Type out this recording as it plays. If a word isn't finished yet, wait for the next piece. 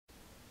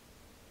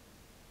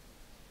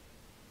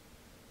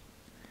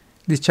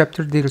This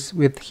chapter deals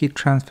with heat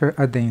transfer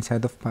at the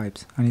inside of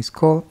pipes and is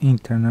called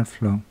internal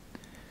flow.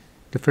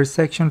 The first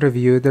section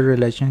reviewed the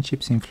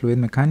relationships in fluid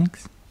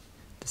mechanics.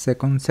 The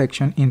second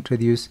section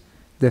introduced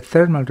the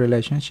thermal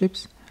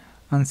relationships,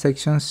 and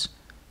sections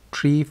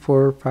 3,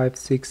 4, 5,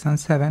 6, and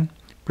 7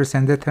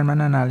 present the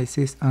thermal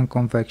analysis and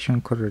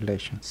convection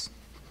correlations.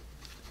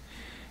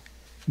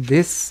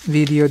 This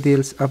video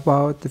deals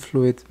about the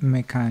fluid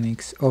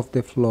mechanics of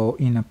the flow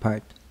in a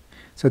pipe.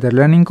 So the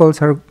learning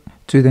goals are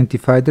to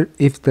identify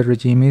if the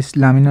regime is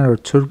laminar or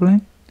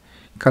turbulent,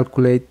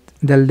 calculate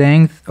the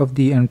length of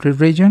the entry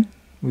region.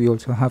 We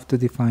also have to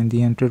define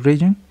the entry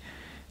region,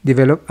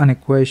 develop an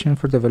equation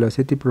for the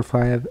velocity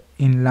profile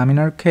in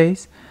laminar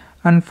case,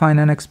 and find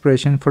an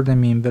expression for the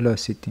mean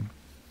velocity.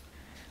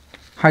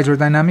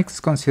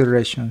 Hydrodynamics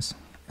considerations.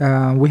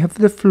 We have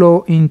the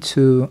flow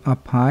into a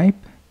pipe.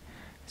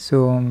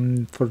 So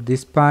for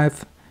this pipe,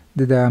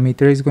 the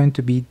diameter is going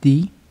to be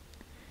d,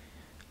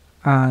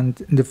 and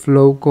the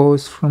flow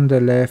goes from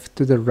the left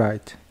to the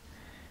right.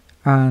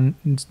 And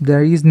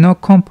there is no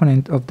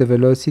component of the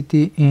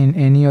velocity in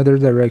any other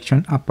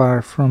direction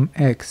apart from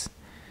x.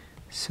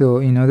 So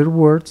in other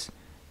words,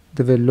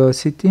 the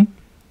velocity,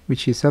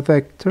 which is a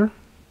vector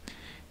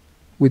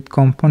with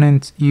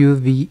components u,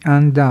 v,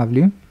 and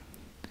w,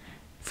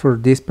 for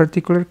this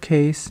particular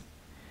case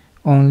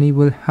only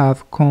will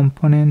have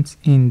components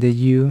in the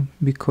u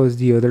because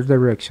the other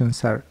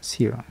directions are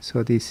 0.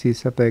 So this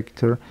is a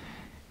vector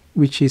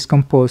which is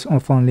composed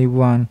of only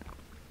one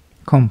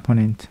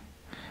component.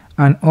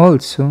 And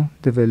also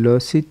the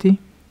velocity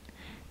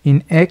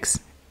in x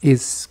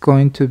is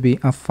going to be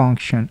a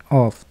function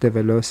of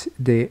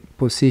the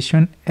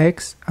position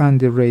x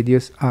and the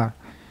radius r.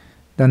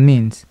 That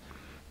means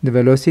the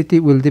velocity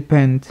will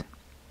depend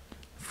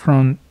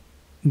from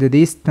the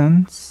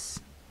distance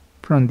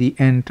from the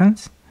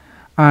entrance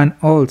and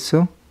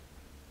also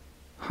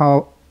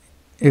how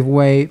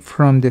away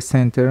from the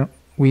center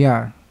we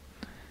are.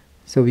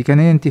 So we can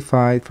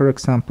identify, for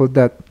example,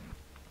 that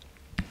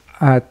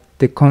at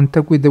the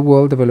contact with the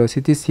wall the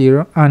velocity is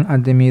 0 and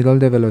at the middle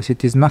the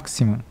velocity is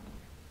maximum.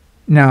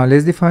 Now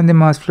let's define the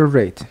mass flow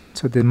rate.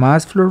 So the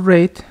mass flow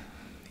rate,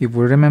 if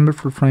we remember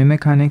for fluid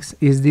mechanics,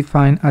 is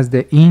defined as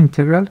the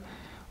integral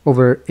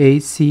over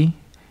AC.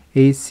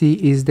 AC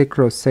is the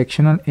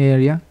cross-sectional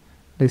area.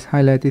 Let's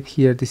highlight it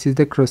here. This is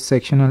the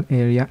cross-sectional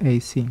area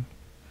AC.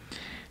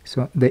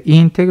 So the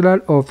integral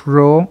of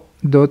rho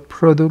dot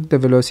product the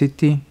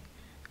velocity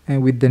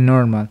with the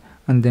normal,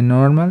 and the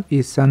normal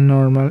is a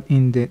normal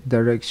in the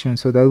direction,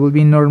 so that will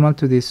be normal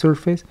to this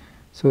surface,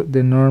 so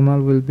the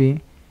normal will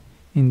be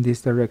in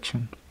this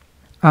direction.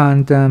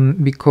 And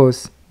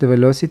because the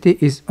velocity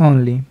is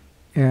only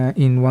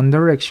in one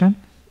direction,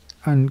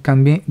 and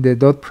the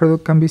dot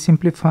product can be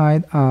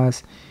simplified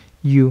as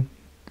u,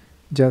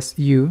 just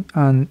u,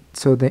 and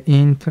so the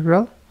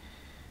integral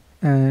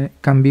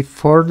can be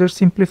further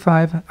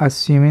simplified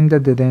assuming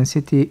that the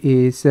density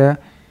is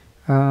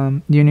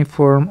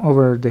uniform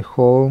over the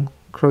whole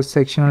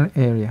cross-sectional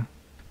area.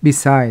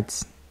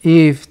 Besides,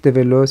 if the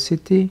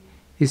velocity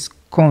is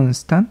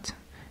constant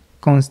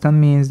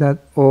means that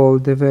all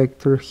the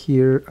vectors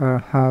here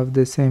have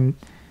the same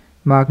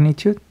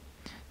magnitude,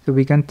 so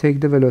we can take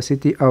the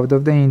velocity out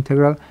of the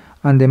integral,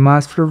 and the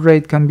mass flow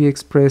rate can be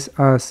expressed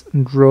as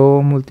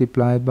rho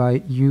multiplied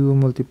by u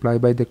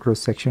multiplied by the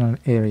cross-sectional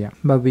area.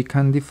 But we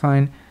can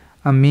define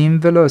a mean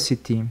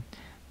velocity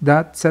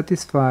that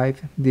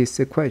satisfies this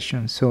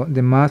equation. So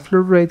the mass flow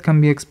rate can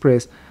be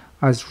expressed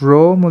as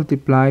rho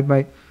multiplied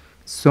by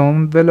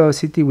some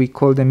velocity we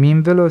call the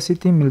mean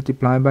velocity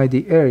multiplied by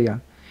the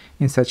area,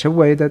 in such a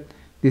way that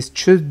this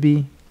should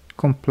be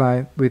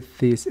complied with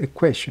this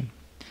equation.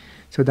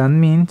 So that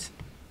means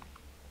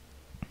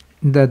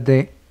that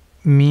the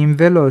mean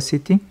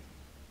velocity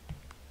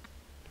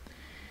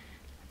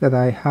that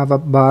I have a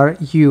bar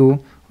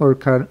u, or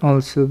can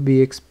also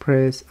be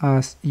expressed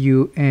as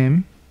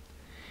um,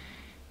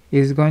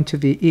 is going to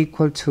be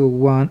equal to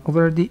 1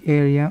 over the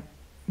area,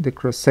 the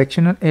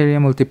cross-sectional area,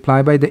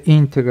 multiplied by the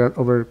integral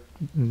over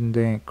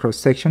the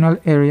cross-sectional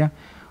area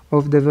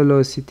of the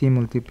velocity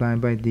multiplied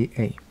by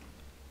dA.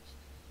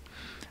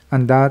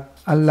 And that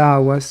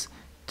allows us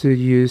to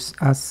use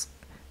as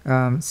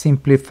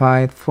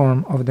simplified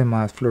form of the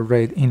mass flow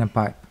rate in a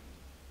pipe.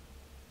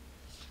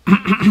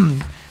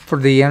 For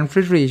the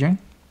entry region,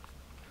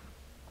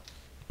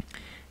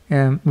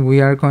 we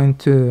are going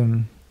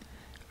to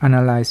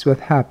analyze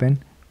what happened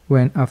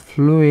when a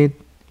fluid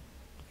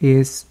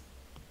is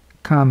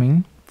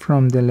coming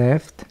from the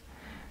left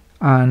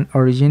and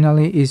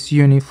originally is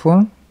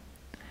uniform,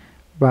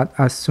 but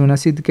as soon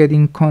as it gets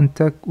in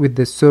contact with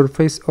the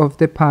surface of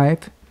the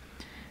pipe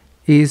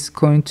is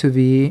going to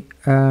be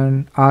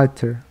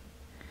altered,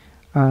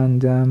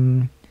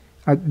 and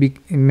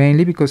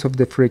mainly because of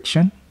the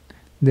friction,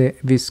 the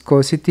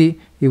viscosity,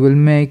 it will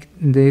make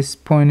this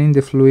point in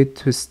the fluid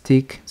to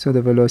stick, so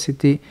the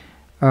velocity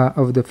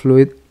of the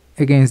fluid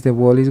against the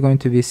wall is going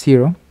to be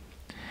 0.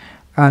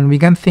 And we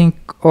can think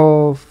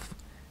of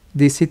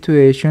this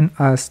situation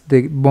as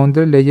the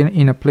boundary layer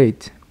in a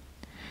plate.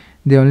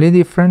 The only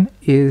difference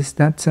is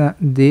that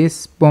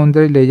this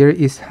boundary layer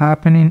is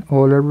happening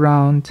all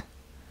around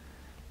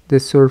the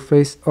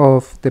surface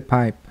of the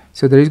pipe.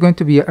 So there is going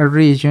to be a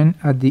region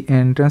at the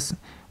entrance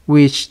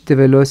which the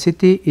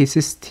velocity is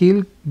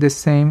still the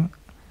same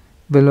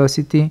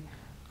velocity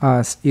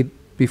as it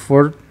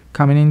before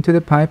coming into the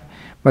pipe,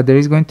 but there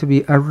is going to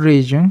be a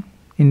region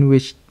in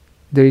which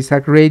there is a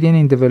gradient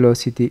in the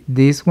velocity,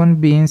 this one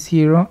being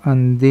 0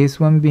 and this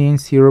one being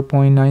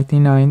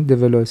 0.99, the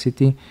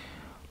velocity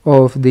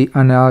of the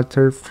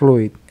unaltered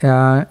fluid.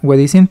 What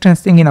is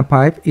interesting in a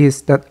pipe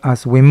is that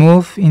as we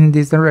move in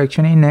this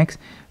direction in X,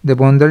 the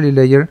boundary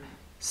layer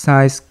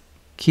size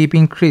keep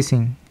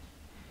increasing.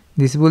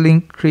 This will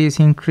increase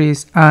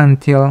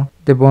until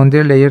the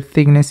boundary layer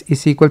thickness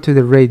is equal to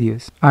the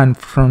radius, and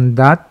from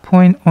that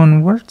point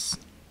onwards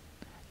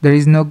there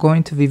is not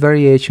going to be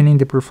variation in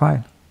the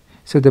profile,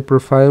 so the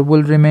profile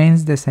will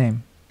remain the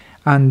same,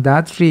 and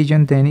that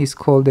region then is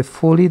called the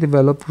fully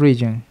developed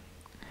region,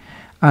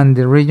 and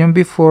the region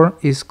before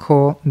is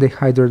called the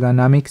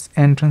hydrodynamics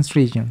entrance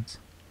regions,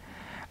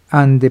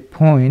 and the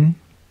point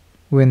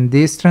when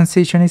this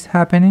transition is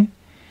happening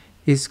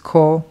is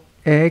called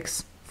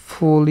X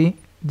fully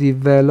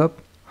developed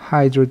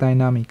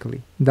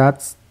hydrodynamically.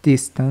 That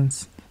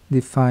distance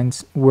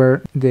defines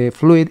where the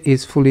fluid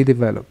is fully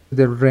developed.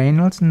 The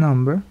Reynolds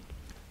number,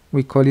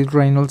 we call it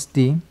Reynolds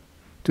D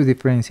to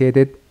differentiate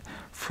it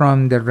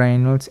from the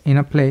Reynolds in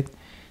a plate,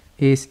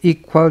 is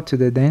equal to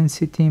the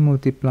density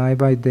multiplied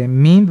by the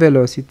mean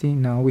velocity.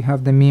 Now we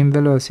have the mean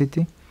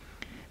velocity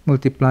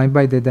multiplied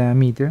by the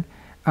diameter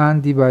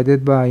and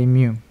divided by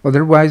mu.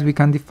 Otherwise we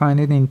can define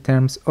it in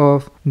terms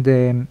of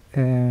the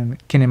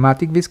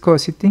kinematic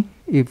viscosity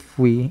if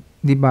we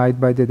divide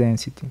by the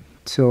density.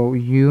 So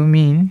u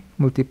mean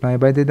multiplied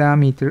by the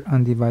diameter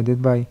and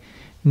divided by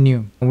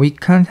nu. We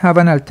can have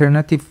an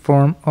alternative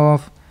form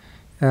of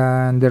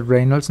the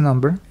Reynolds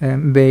number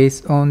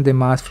based on the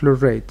mass flow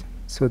rate.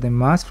 So the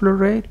mass flow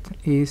rate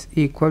is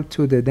equal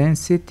to the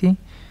density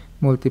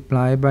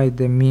multiplied by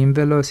the mean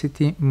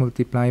velocity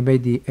multiplied by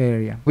the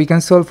area. We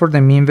can solve for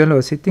the mean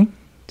velocity.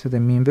 So the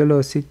mean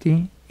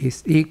velocity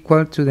is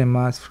equal to the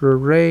mass flow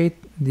rate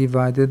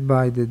divided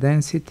by the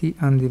density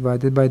and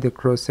divided by the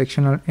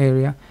cross-sectional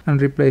area,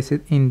 and replace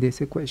it in this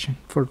equation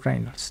for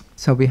Reynolds.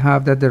 So we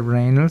have that the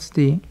Reynolds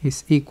D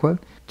is equal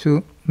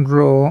to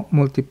rho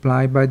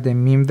multiplied by the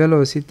mean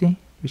velocity,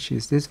 which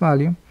is this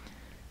value,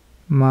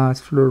 mass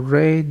flow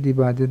rate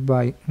divided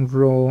by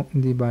rho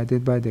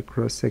divided by the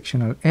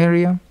cross-sectional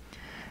area,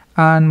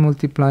 and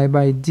multiply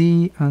by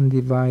D and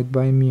divide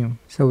by mu.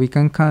 So we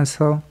can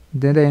cancel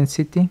the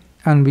density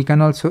and we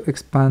can also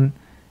expand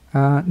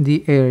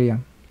the area.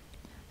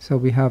 So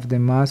we have the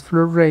mass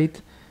flow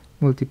rate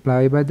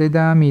multiplied by the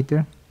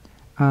diameter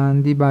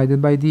and divided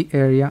by the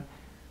area,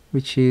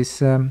 which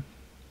is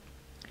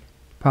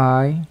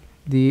pi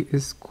d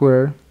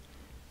squared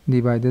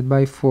divided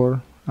by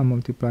 4 and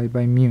multiplied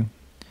by mu.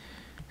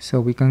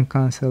 So we can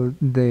cancel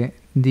the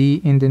d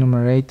in the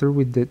numerator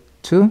with the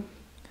 2,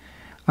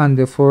 and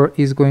the 4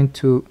 is going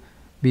to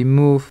be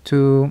moved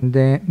to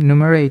the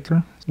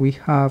numerator. We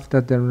have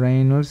that the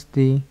Reynolds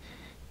D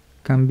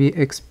can be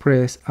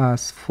expressed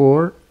as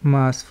 4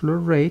 mass flow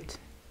rate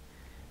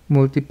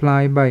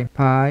multiplied by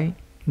pi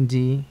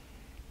d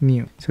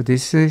mu. So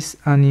this is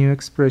a new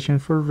expression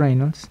for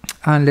Reynolds.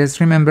 And let's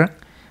remember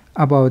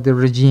about the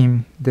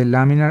regime, the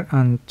laminar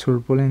and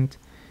turbulent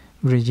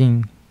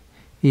regime.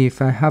 If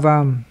I have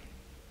a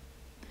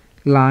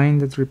line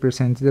that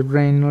represents the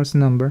Reynolds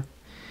number,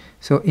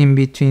 so in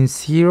between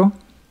 0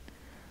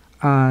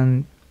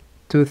 and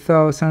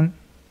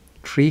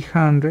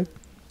 2300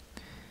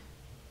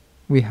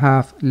 we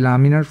have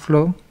laminar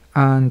flow,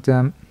 and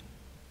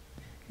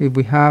if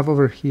we have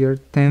over here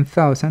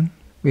 10,000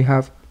 we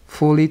have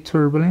fully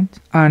turbulent,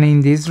 and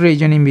in this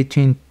region in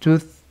between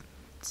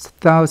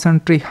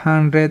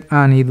 2300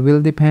 and it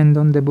will depend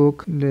on the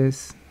book,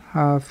 let's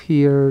have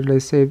here,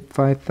 let's say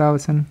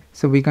 5,000,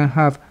 so we can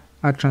have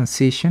a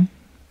transition,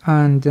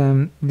 and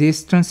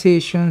this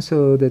transition,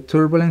 so the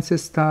turbulence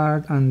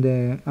start and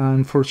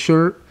for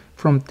sure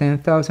from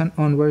 10,000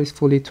 onward is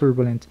fully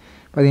turbulent,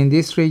 but in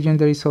this region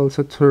there is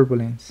also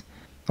turbulence.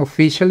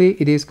 Officially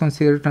it is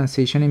considered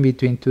transition in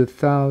between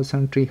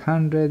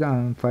 2300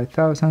 and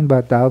 5000,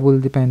 but that will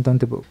depend on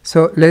the book.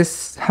 So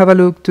let's have a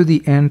look to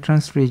the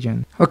entrance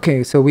region.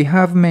 Okay, so we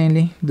have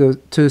mainly the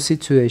two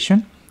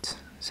situations.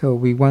 So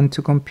we want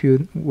to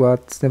compute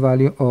what's the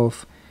value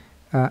of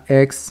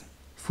X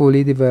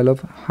fully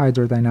developed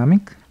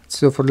hydrodynamic.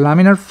 So for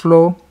laminar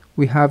flow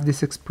we have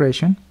this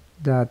expression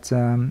that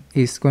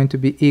is going to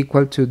be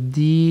equal to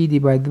D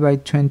divided by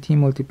 20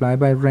 multiplied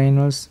by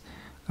Reynolds.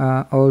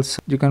 Also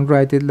you can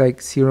write it like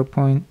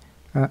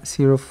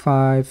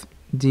 0.05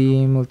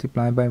 D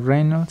multiplied by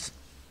Reynolds.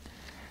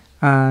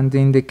 And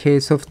in the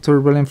case of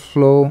turbulent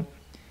flow,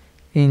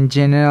 in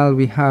general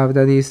we have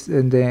that is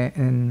the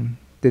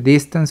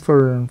distance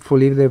for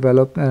fully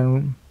developed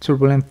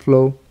turbulent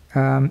flow,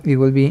 it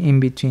will be in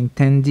between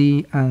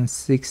 10D and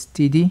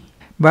 60D,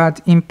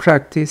 but in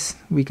practice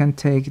we can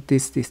take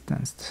this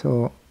distance,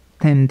 so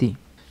 10D.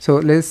 So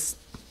let's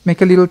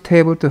make a little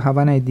table to have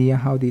an idea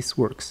how this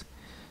works.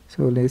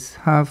 So let's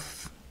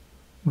have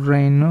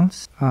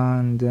Reynolds,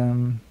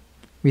 and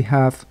we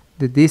have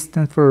the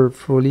distance for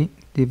fully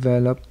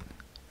developed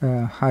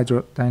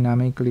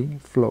hydrodynamically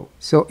flow.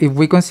 So if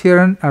we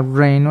consider a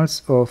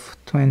Reynolds of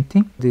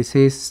 20, this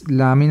is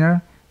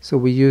laminar, so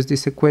we use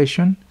this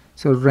equation.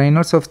 So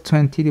Reynolds of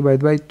 20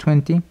 divided by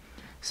 20,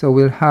 so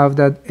we'll have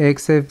that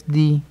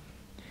XFD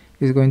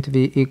is going to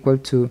be equal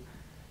to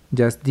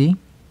just D,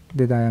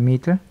 the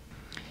diameter.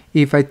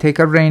 If I take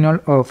a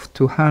Reynolds of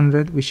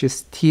 200, which is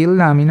still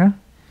laminar,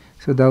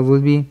 so that will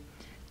be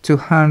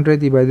 200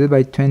 divided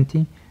by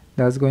 20,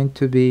 that's going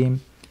to be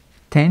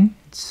 10,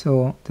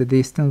 so the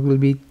distance will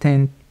be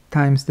 10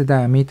 times the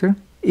diameter.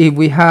 If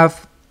we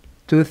have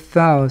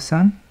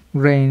 2000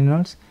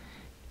 Reynolds,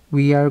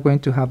 we are going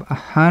to have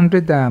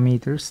 100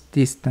 diameters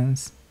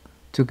distance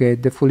to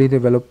get the fully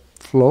developed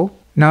flow.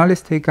 Now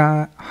let's take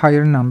a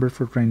higher number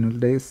for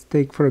Reynolds. Let's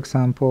take, for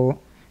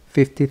example,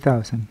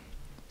 50,000.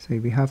 So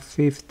if we have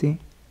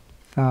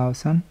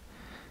 50,000,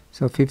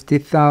 so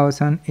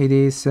 50,000, it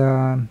is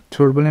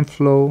turbulent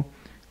flow.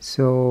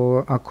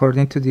 So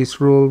according to this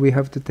rule, we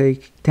have to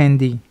take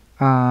 10D,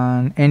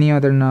 and any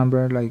other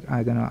number like,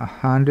 I don't know,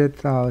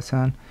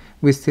 100,000,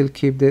 we still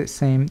keep the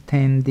same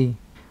 10D.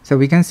 So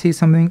we can see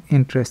something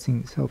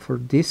interesting. So for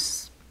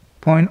this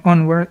point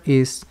onward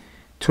is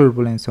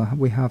turbulent. So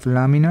we have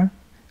laminar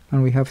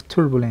and we have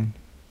turbulent.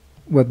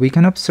 What we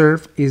can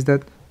observe is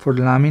that for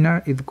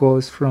laminar, it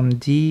goes from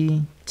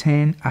D,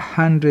 10,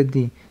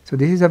 100D. So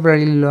this is a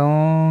very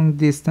long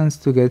distance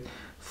to get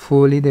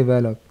fully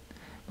developed.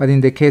 But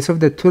in the case of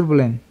the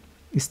turbulent,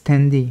 it's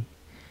 10D.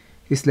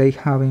 It's like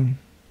having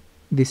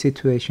this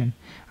situation,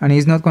 and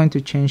it's not going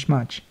to change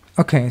much.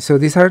 Okay, so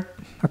these are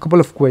a couple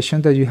of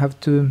questions that you have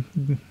to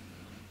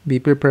be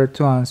prepared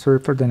to answer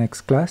for the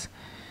next class.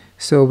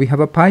 So we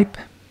have a pipe,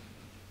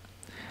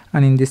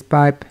 and in this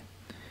pipe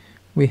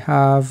we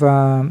have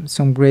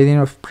some gradient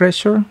of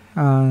pressure,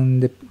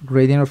 and the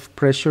gradient of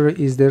pressure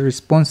is the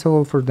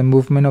responsible for the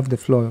movement of the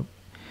flow.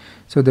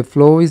 So the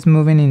flow is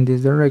moving in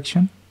this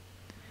direction,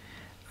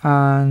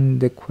 and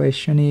the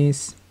question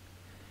is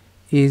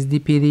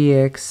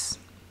dpdx,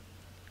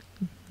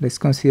 let's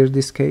consider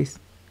this case,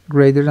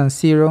 greater than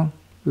 0,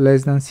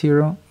 less than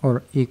 0,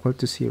 or equal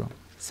to 0.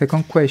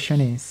 Second question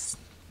is,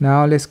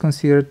 now let's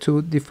consider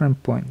two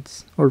different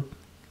points, or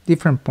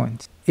different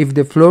points. If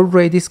the flow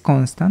rate is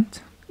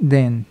constant,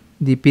 then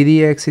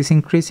dpdx is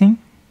increasing,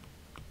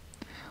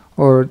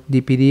 or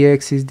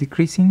dpdx is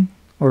decreasing,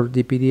 or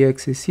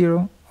dpdx is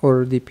 0,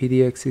 or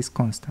dpdx is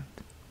constant.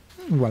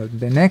 Well,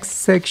 the next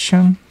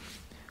section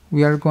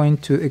we are going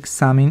to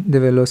examine the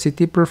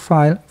velocity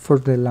profile for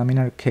the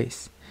laminar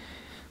case.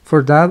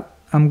 For that,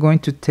 I'm going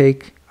to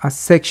take a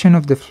section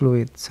of the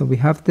fluid. So we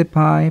have the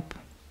pipe,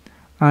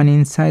 and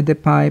inside the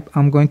pipe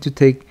I'm going to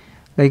take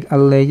like a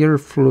layer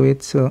of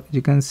fluid. So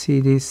you can see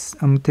this,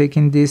 I'm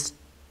taking this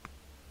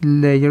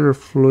layer of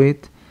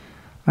fluid,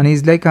 and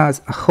it's like a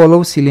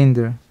hollow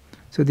cylinder.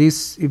 So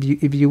this,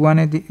 if you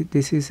wanted,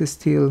 this is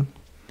still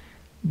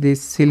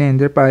this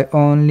cylinder, by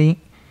only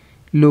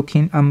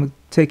looking, I'm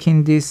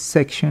taking this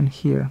section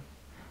here,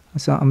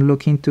 so I'm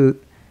looking to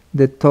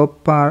the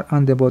top part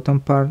and the bottom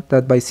part,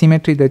 that by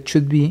symmetry that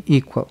should be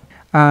equal.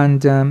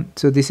 And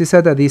so this is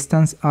at a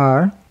distance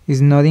r,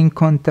 is not in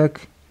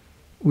contact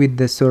with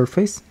the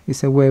surface,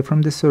 is away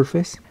from the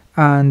surface,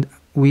 and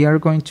we are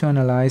going to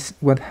analyze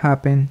what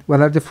happened, what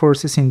are the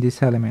forces in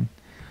this element.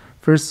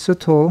 First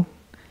of all,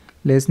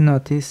 let's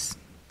notice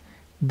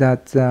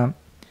that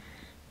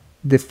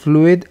the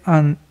fluid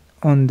on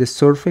the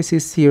surface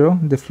is 0,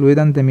 the fluid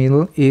on the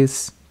middle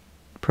is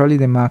probably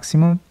the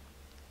maximum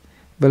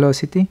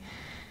velocity.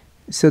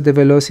 So the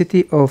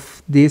velocity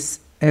of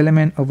this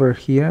element over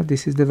here,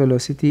 this is the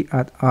velocity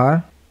at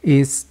r,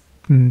 is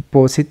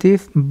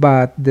positive,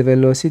 but the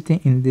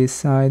velocity in this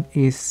side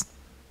is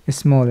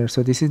smaller.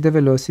 So this is the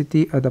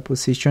velocity at the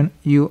position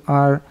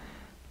ur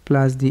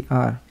plus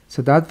dr.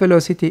 So that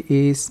velocity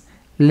is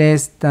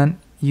less than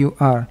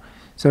ur.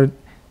 So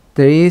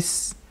there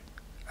is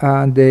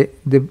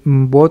the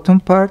bottom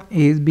part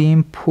is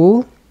being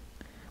pulled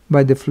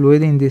by the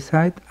fluid in this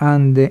side,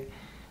 and the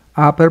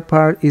upper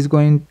part is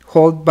going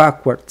hold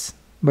backwards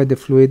by the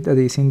fluid that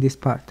is in this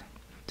part.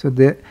 So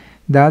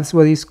that's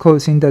what is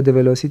causing that the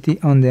velocity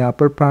on the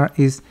upper part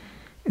is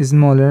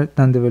smaller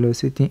than the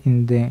velocity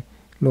in the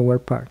lower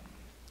part.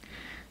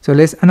 So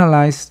let's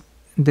analyze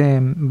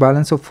the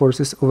balance of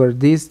forces over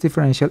this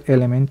differential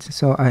element.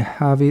 So I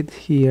have it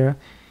here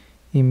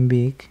in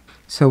big.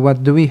 So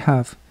what do we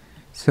have?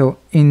 So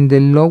in the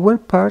lower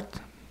part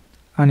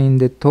and in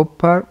the top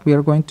part, we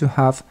are going to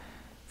have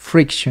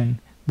friction.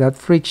 That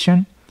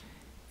friction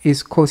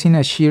is causing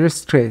a shear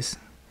stress.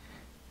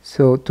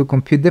 So to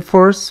compute the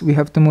force, we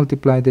have to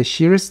multiply the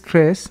shear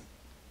stress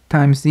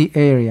times the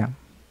area.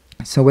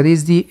 So what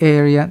is the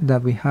area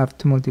that we have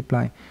to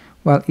multiply?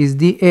 Well, it's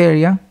the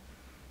area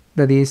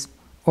that is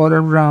all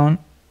around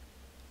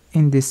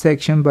in this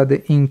section, but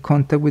in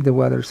contact with the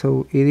water.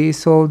 So it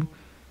is all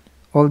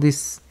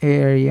this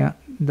area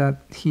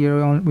that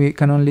here we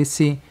can only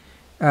see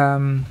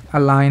a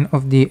line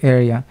of the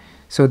area.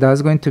 So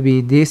that's going to be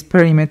this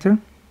perimeter,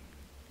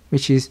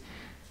 which is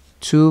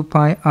 2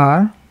 pi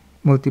r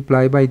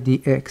multiplied by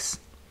dx.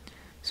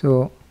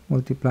 So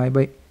multiply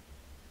by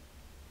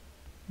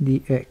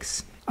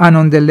dx. And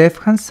on the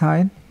left hand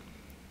side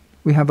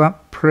we have a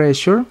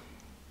pressure.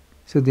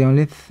 So the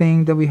only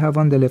thing that we have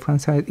on the left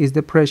hand side is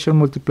the pressure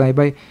multiplied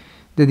by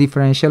the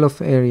differential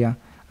of area,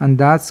 and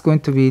that's going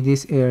to be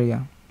this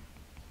area.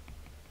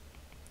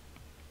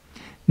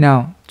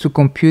 Now, to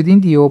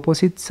computing the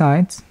opposite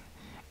sides,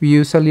 we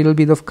use a little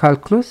bit of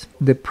calculus.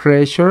 The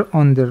pressure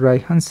on the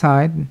right hand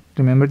side,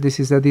 remember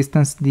this is a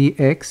distance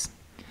dx,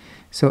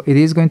 so it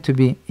is going to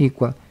be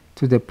equal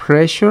to the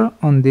pressure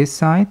on this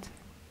side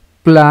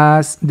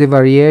plus the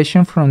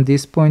variation from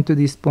this point to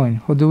this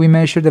point. How do we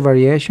measure the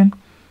variation?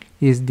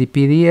 Is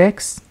dp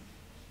dx,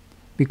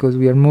 because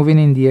we are moving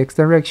in the x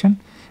direction,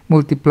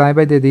 multiplied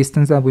by the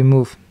distance that we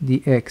move,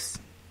 dx.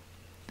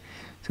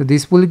 So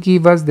this will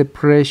give us the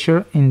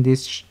pressure in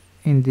this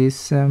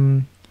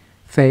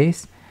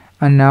phase,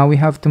 and now we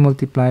have to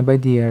multiply by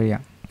the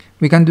area.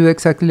 We can do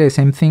exactly the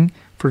same thing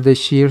for the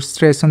shear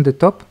stress on the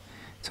top.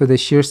 So the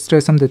shear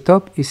stress on the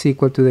top is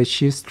equal to the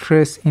shear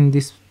stress in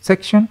this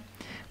section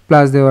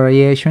plus the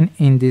variation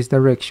in this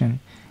direction.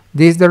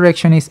 This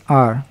direction is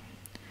r,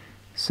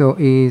 so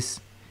is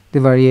the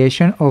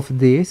variation of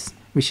this,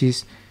 which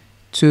is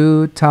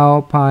 2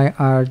 tau pi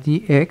r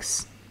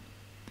dx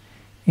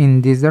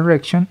in this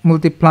direction,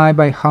 multiplied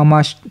by how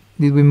much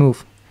did we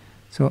move,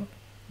 so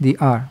the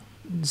r.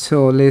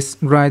 So let's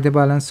write the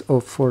balance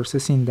of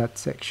forces in that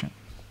section.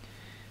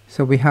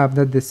 So we have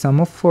that the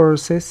sum of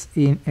forces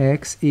in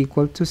x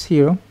equal to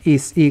 0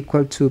 is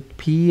equal to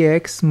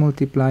px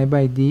multiplied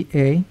by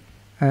dA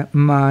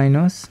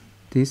minus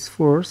this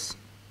force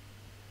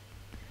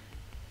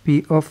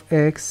p of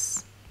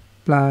x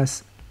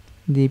plus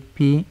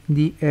dp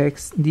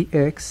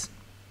dx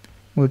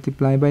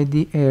multiplied by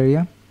the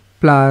area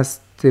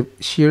plus the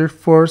shear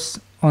force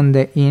on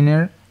the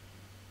inner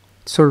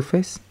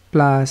surface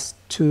plus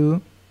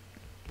 2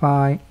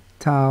 pi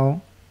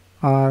tau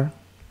r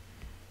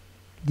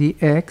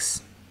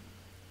dx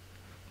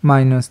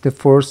minus the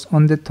force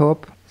on the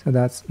top, so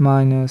that's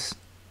minus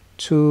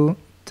 2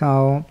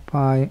 tau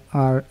pi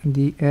r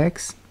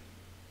dx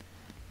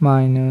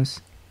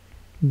minus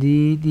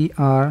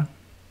ddr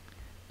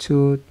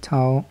 2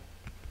 tau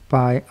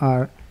pi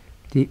r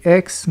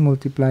dx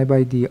multiplied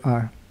by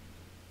dr,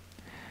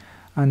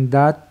 and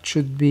that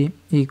should be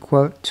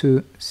equal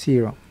to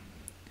 0.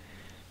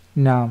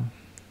 Now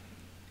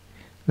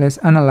let's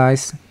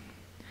analyze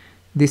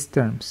these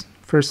terms.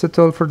 First of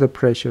all, for the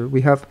pressure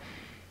we have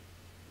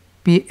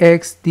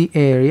px the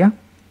area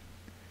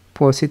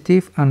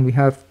positive, and we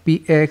have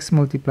px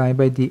multiplied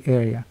by the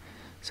area,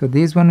 so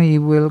this one we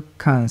will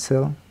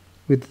cancel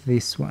with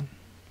this one.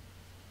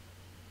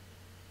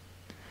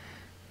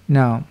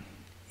 Now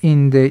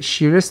in the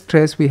shear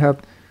stress we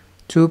have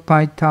 2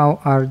 pi tau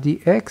r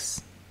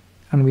dx,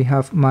 and we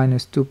have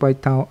minus 2 pi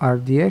tau r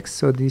dx,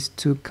 so these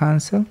two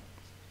cancel,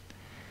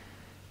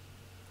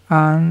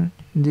 and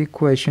the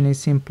equation is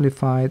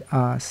simplified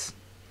as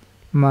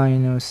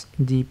minus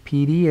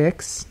dp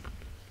dx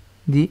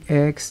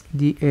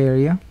the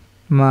area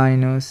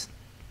minus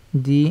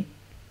dr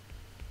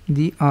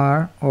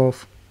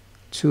of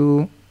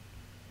 2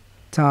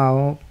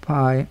 tau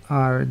pi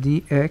r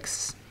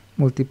dx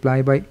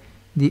multiplied by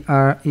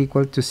dr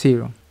equal to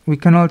 0. We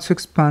can also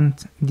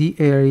expand the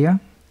area,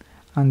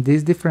 and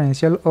this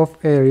differential of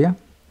area,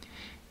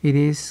 it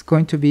is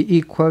going to be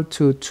equal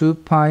to 2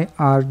 pi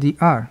r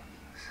dr.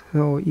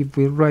 So if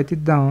we write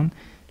it down,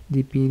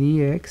 dp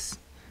dx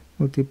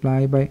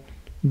multiplied by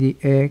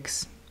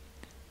dx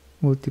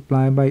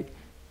multiplied by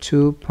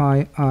 2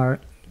 pi r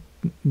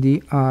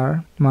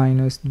dr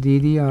minus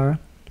ddr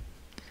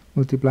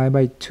multiplied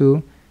by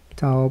 2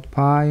 tau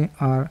pi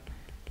r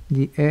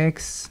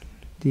dx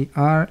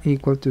dr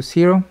equal to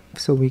 0.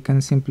 So we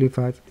can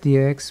simplify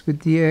dx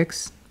with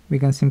dx, we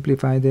can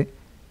simplify the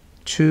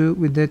 2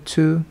 with the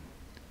 2,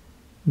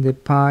 the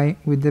pi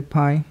with the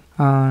pi,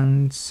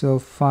 and so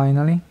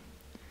finally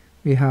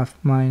we have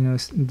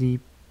minus dp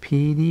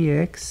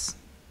dx,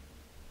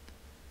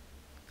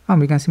 and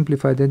we can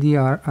simplify the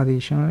dr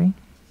additionally,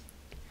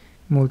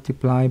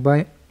 multiply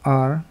by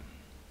r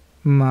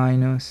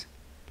minus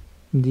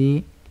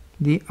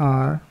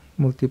dr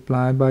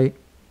multiplied by,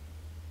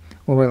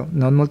 or well,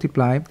 not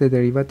multiply, the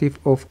derivative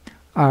of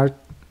r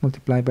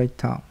multiplied by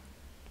tau.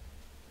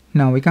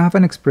 Now we can have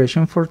an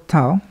expression for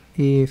tau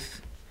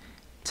if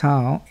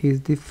tau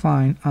is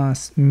defined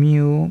as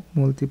mu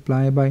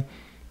multiplied by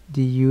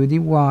du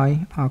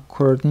dy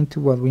according to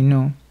what we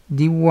know,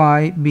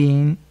 dy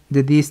being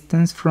the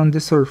distance from the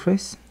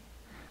surface.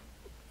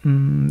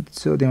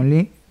 So the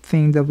only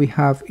thing that we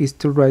have is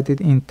to write it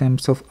in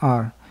terms of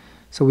r.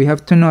 So we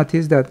have to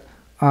notice that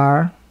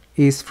r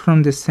is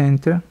from the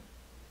center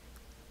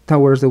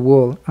towards the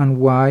wall, and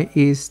y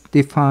is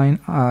defined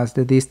as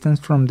the distance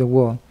from the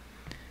wall.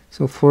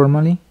 So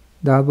formally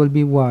that will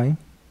be y,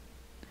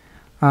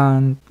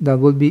 and that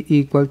will be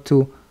equal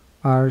to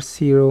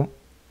r0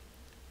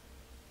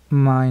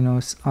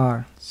 minus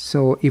r.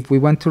 So if we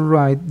want to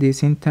write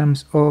this in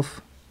terms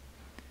of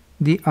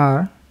the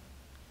r,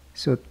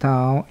 so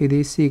tau, it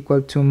is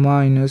equal to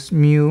minus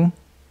mu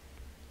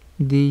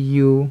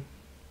du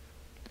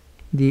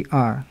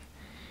dr.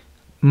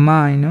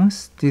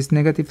 Minus this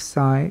negative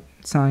sign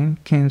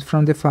comes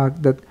from the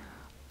fact that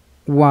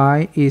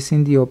y is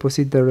in the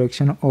opposite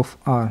direction of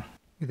r.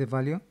 With the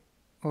value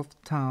of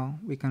tau,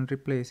 we can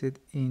replace it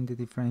in the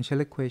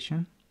differential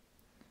equation,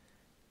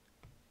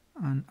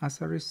 and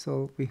as a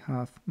result we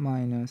have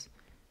minus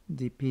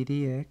dp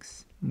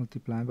dx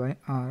multiplied by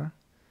r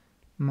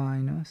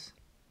minus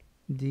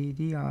d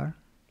dr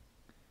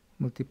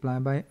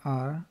multiplied by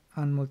r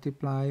and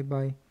multiplied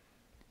by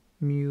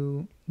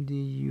mu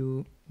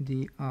du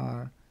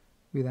dr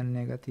with a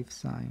negative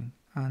sign,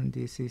 and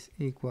this is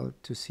equal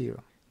to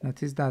 0.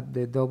 Notice that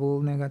the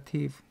double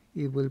negative,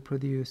 it will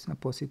produce a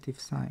positive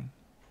sign.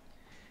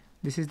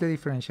 This is the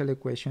differential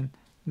equation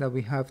that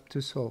we have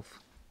to solve.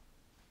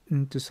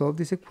 And to solve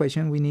this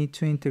equation, we need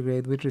to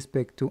integrate with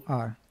respect to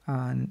r,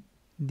 and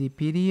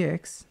dp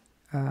dx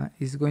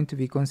is going to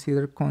be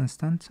considered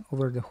constant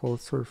over the whole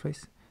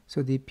surface.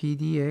 So dp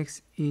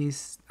dx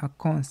is a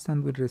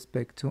constant with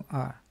respect to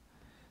r.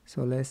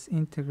 So let's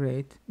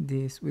integrate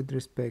this with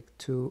respect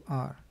to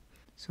r.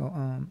 So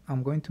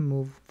I'm going to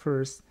move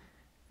first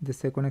the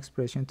second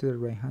expression to the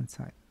right hand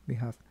side. We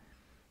have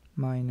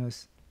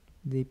minus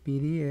dp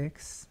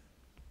dx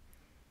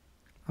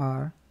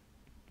r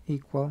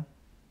equal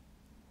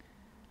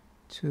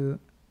to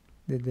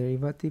the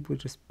derivative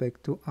with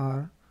respect to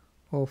r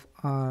of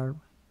r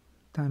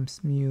times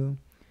mu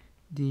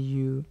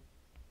du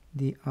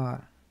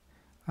dr,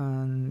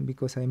 and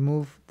because I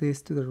move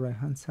this to the right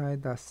hand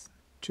side, that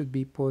should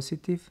be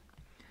positive.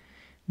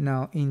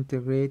 Now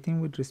integrating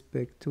with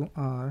respect to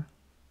r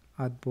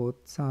at both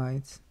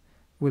sides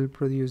will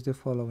produce the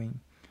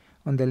following.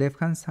 On the left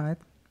hand side,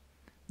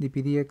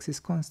 dp dx is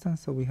constant,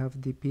 so we have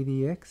dp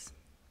dx,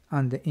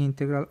 and the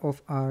integral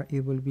of r,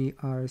 it will be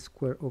r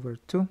squared over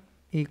 2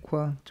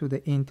 equal to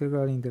the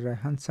integral in the right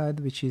hand side,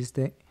 which is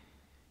the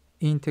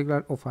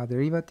integral of a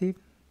derivative,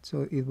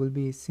 so it will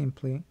be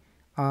simply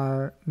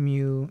r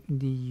mu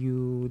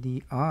du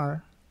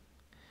dr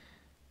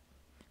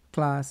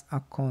plus a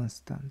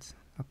constant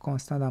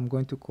I'm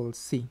going to call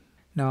c.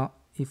 Now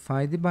if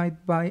I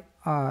divide by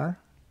r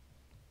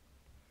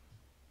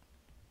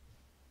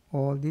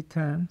all the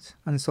terms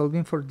and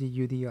solving for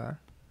du dr,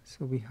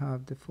 so we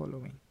have the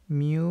following: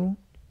 mu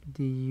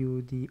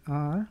du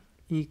dr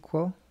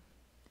equal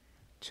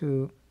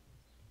to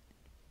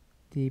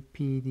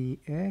dp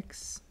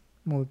dx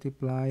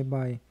multiplied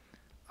by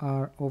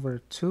r over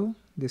 2,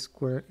 the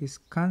square is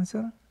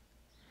cancelled,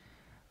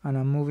 and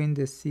I'm moving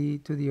the c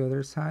to the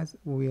other side.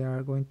 We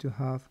are going to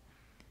have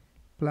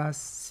plus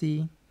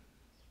c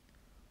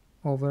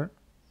over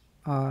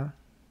r,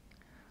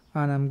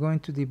 and I'm going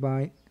to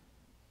divide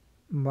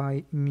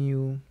by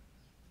mu.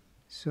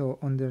 So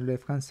on the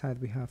left hand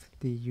side we have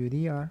du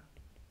dr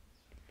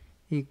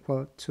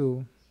equal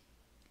to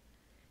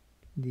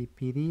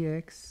dp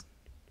dx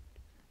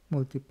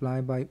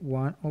multiplied by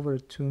 1 over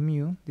 2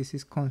 mu, this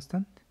is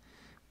constant,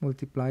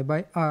 multiplied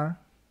by r,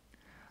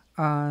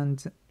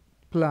 and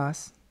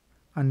plus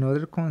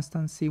another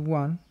constant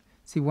c1.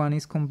 c1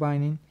 is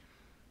combining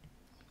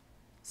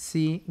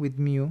c with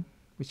mu,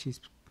 which is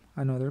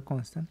another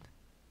constant,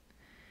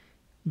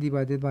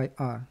 divided by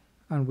r,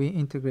 and we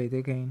integrate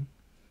again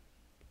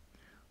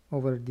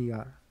over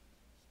dr.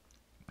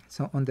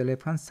 So on the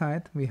left hand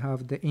side we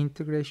have the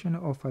integration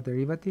of a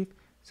derivative,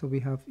 so we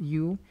have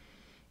u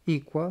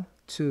equal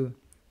to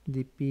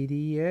dp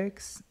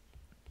dx,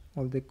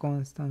 all the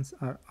constants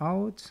are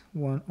out,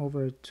 1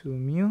 over 2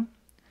 mu,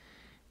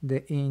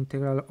 the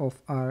integral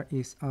of r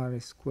is r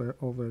squared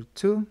over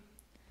 2,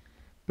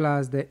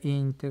 plus the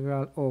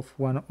integral of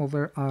 1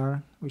 over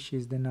r, which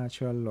is the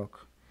natural log.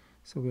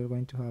 So we are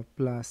going to have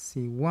plus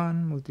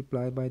c1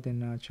 multiplied by the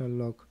natural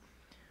log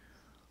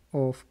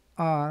of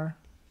r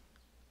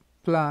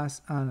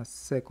plus a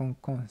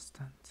second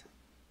constant.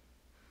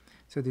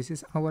 So this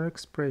is our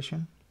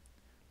expression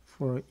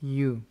for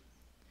u.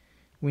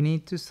 We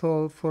need to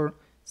solve for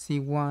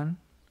c1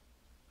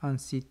 and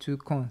c2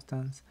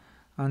 constants,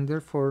 and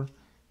therefore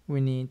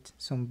we need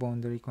some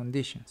boundary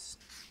conditions.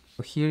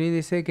 So here it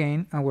is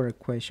again, our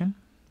equation.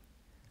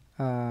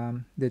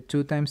 The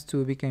 2 times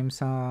 2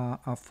 becomes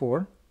a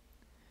 4.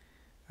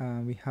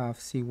 We have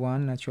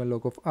c1 natural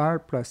log of r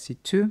plus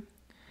c2,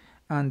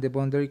 and the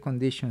boundary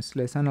conditions,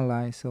 let's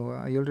analyze. So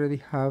I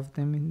already have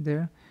them in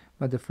there,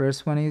 but the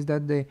first one is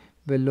that the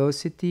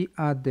velocity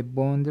at the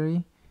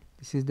boundary,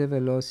 this is the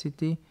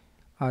velocity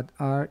at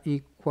r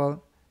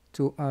equal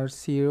to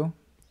r0,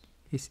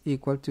 is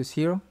equal to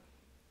 0,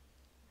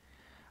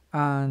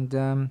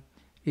 and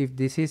if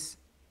this is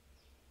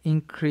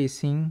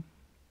increasing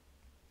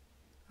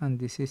and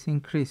this is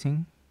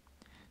increasing,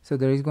 so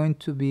there is going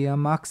to be a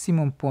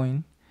maximum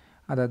point,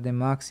 and at the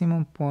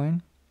maximum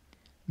point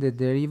the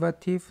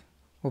derivative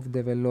of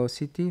the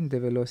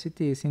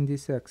velocity is in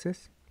this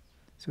axis,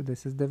 so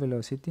this is the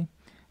velocity,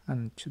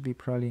 and it should be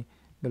probably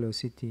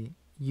velocity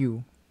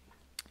u.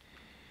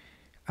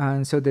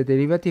 And so the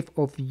derivative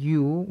of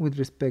u with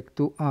respect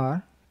to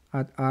r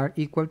at r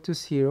equal to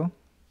 0,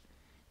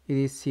 it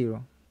is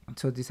 0.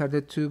 So these are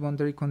the two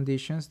boundary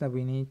conditions that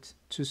we need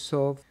to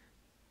solve.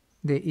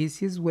 The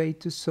easiest way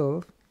to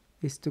solve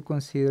is to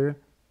consider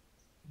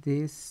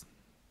this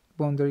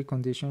boundary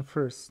condition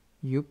first.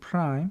 U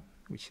prime,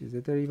 which is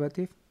the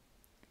derivative,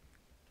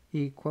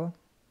 equal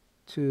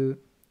to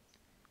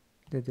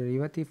the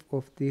derivative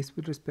of this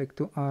with respect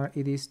to r,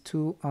 it is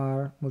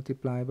 2r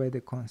multiplied by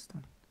the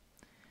constant.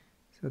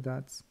 So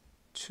that's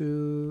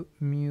 2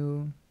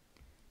 mu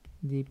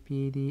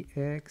dp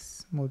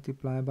dx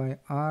multiplied by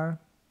r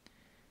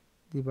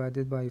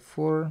divided by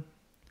 4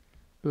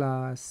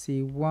 plus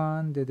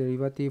c1, the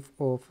derivative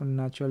of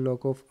natural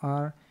log of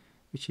r,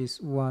 which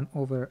is 1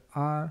 over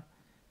r,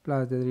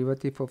 plus the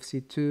derivative of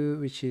c2,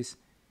 which is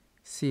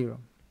 0.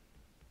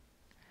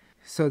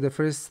 So the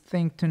first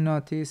thing to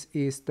notice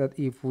is that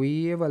if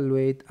we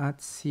evaluate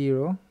at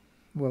 0,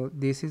 well,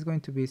 this is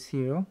going to be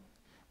 0,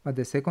 but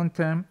the second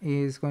term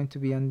is going to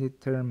be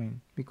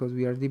undetermined because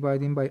we are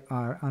dividing by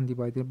r and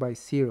divided by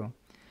 0.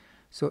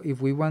 So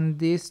if we want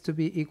this to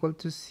be equal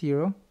to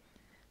 0,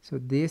 so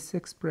this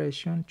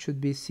expression should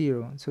be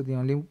 0. So the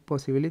only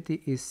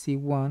possibility is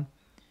c1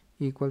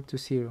 equal to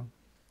 0.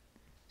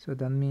 So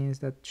that means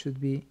that should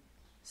be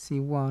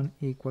c1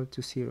 equal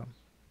to 0.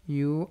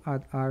 U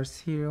at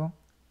r0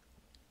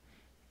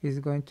 is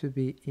going to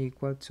be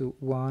equal to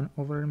 1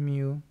 over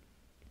mu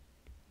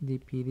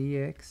dp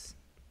dx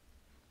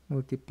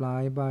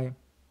multiplied by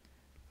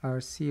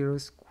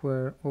r0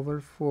 squared over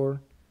 4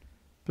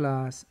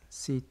 plus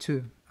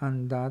c2,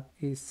 and that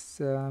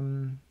is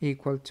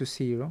equal to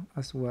 0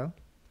 as well.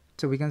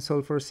 So we can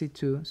solve for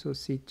c2. So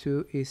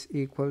c2 is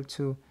equal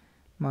to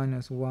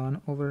minus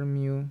 1 over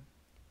mu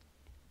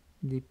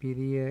dp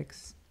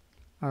dx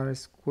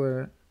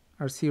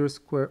r0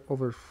 squared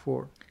over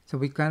 4. So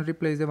we can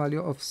replace the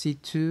value of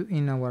c2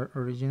 in our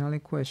original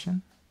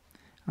equation,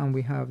 and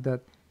we have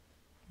that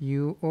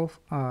u of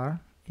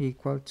r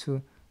equal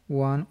to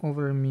 1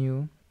 over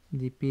mu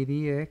dp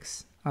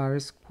dx r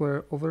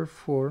squared over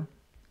 4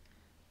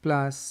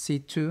 plus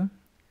c2,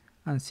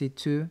 and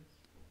c2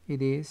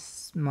 it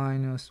is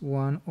minus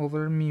 1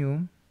 over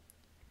mu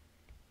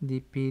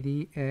dp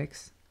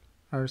dx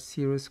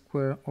r0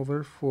 squared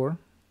over 4.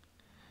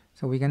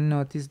 So we can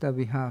notice that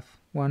we have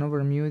 1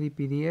 over mu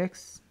dp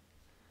dx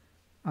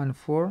and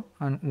 4,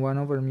 and 1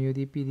 over mu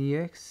dp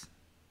dx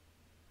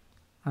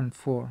and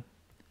 4.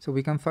 So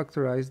we can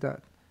factorize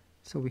that.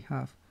 So we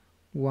have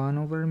 1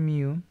 over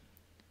mu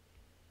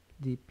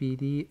dp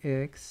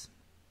dx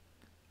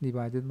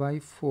divided by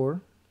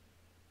 4,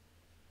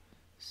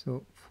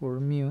 so 4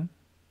 mu,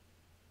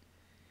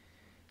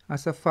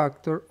 as a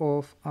factor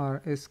of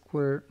r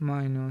squared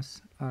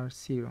minus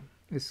r0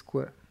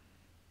 squared,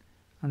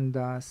 and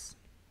thus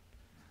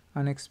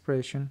an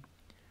expression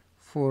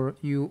for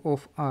u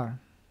of r.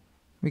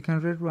 We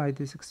can rewrite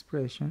this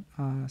expression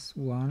as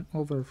 1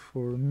 over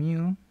 4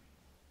 mu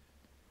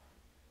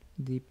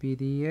dp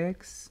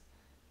dx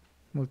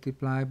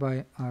multiplied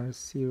by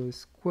r0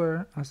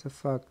 squared as a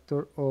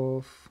factor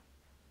of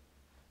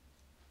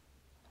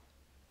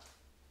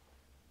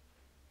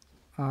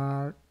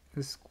r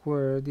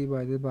squared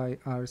divided by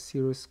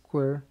r0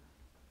 squared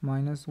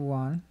minus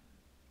 1,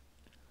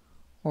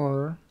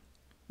 or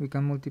we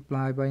can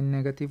multiply by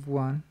negative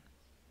 1,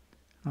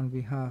 and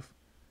we have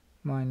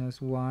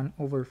minus 1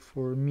 over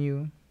 4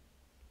 mu,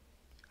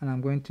 and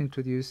I'm going to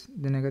introduce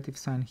the negative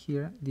sign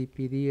here,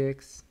 dp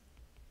dx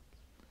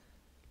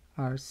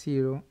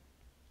r0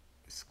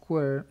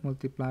 squared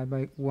multiplied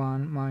by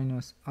 1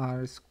 minus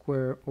r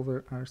squared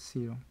over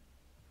r0,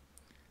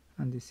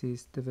 and this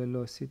is the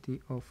velocity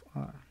of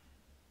r.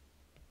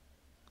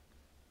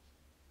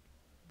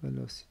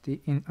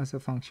 Velocity as a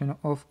function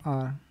of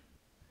r.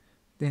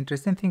 The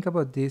interesting thing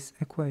about this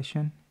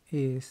equation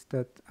is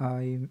that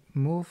I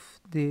move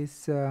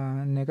this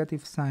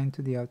negative sign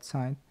to the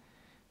outside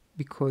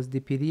because the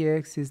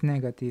dx is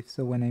negative.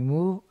 So when I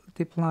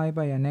multiply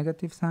by a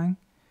negative sign,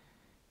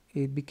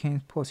 it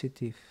becomes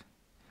positive.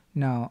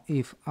 Now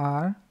if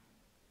r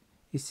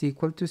is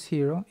equal to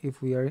 0,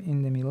 if we are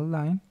in the middle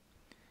line,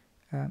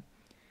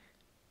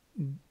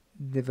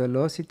 the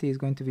velocity is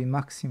going to be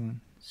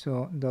maximum.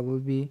 So that will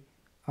be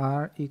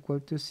r equal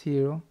to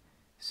 0.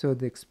 So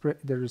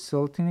the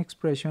resulting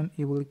expression,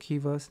 it will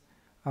give us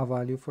a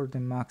value for the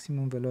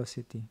maximum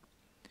velocity.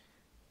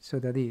 So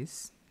that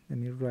is, let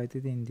me write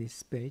it in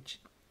this page,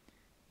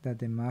 that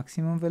the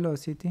maximum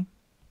velocity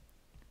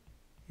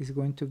is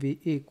going to be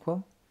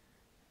equal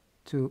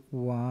to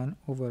 1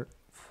 over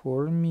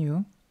 4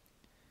 mu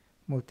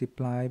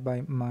multiplied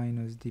by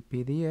minus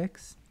dp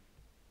dx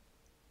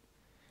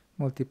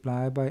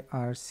multiplied by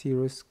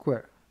r0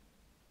 squared.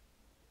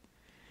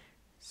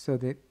 So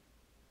the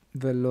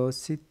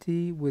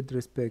velocity with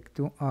respect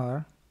to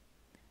r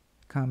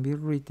can be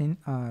written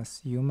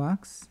as u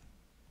max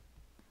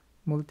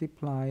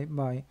multiplied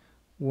by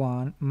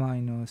 1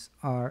 minus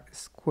r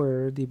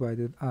squared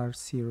divided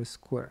r0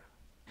 squared.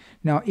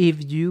 Now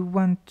if you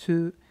want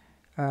to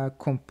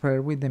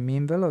compare with the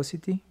mean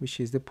velocity, which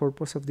is the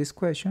purpose of this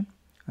question,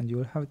 and you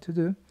will have to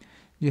do,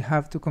 you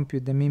have to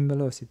compute the mean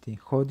velocity.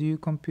 How do you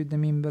compute the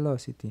mean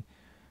velocity?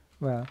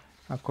 Well,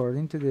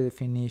 according to the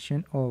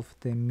definition of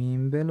the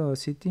mean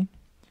velocity,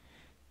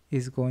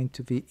 is going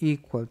to be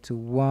equal to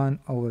 1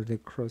 over the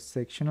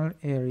cross-sectional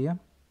area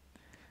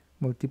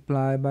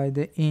multiplied by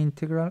the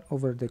integral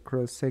over the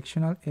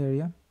cross-sectional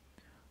area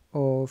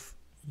of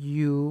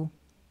u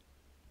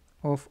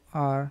of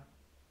r,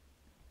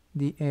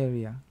 the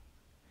area.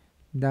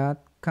 That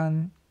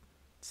can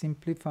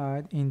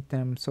simplify in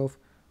terms of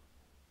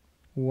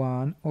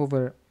 1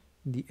 over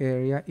the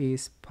area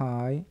is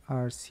pi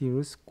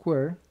r0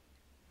 squared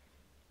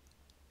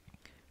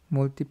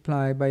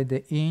multiplied by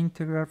the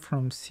integral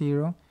from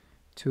 0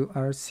 to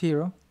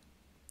r0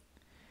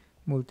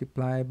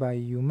 multiplied by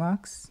u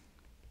max,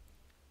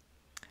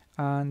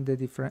 and the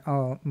different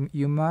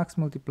u max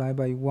multiplied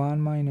by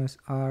 1 minus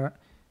r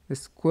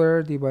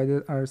squared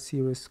divided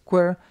r0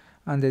 squared,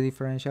 and the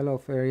differential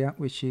of area,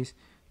 which is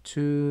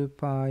 2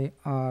 pi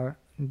r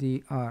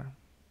dr.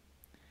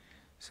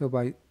 So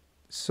by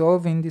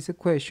solving this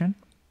equation,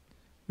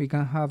 we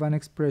can have an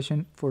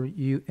expression for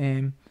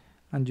um,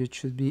 and you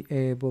should be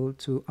able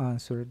to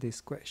answer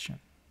this question.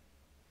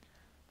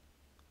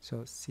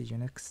 So see you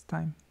next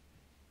time.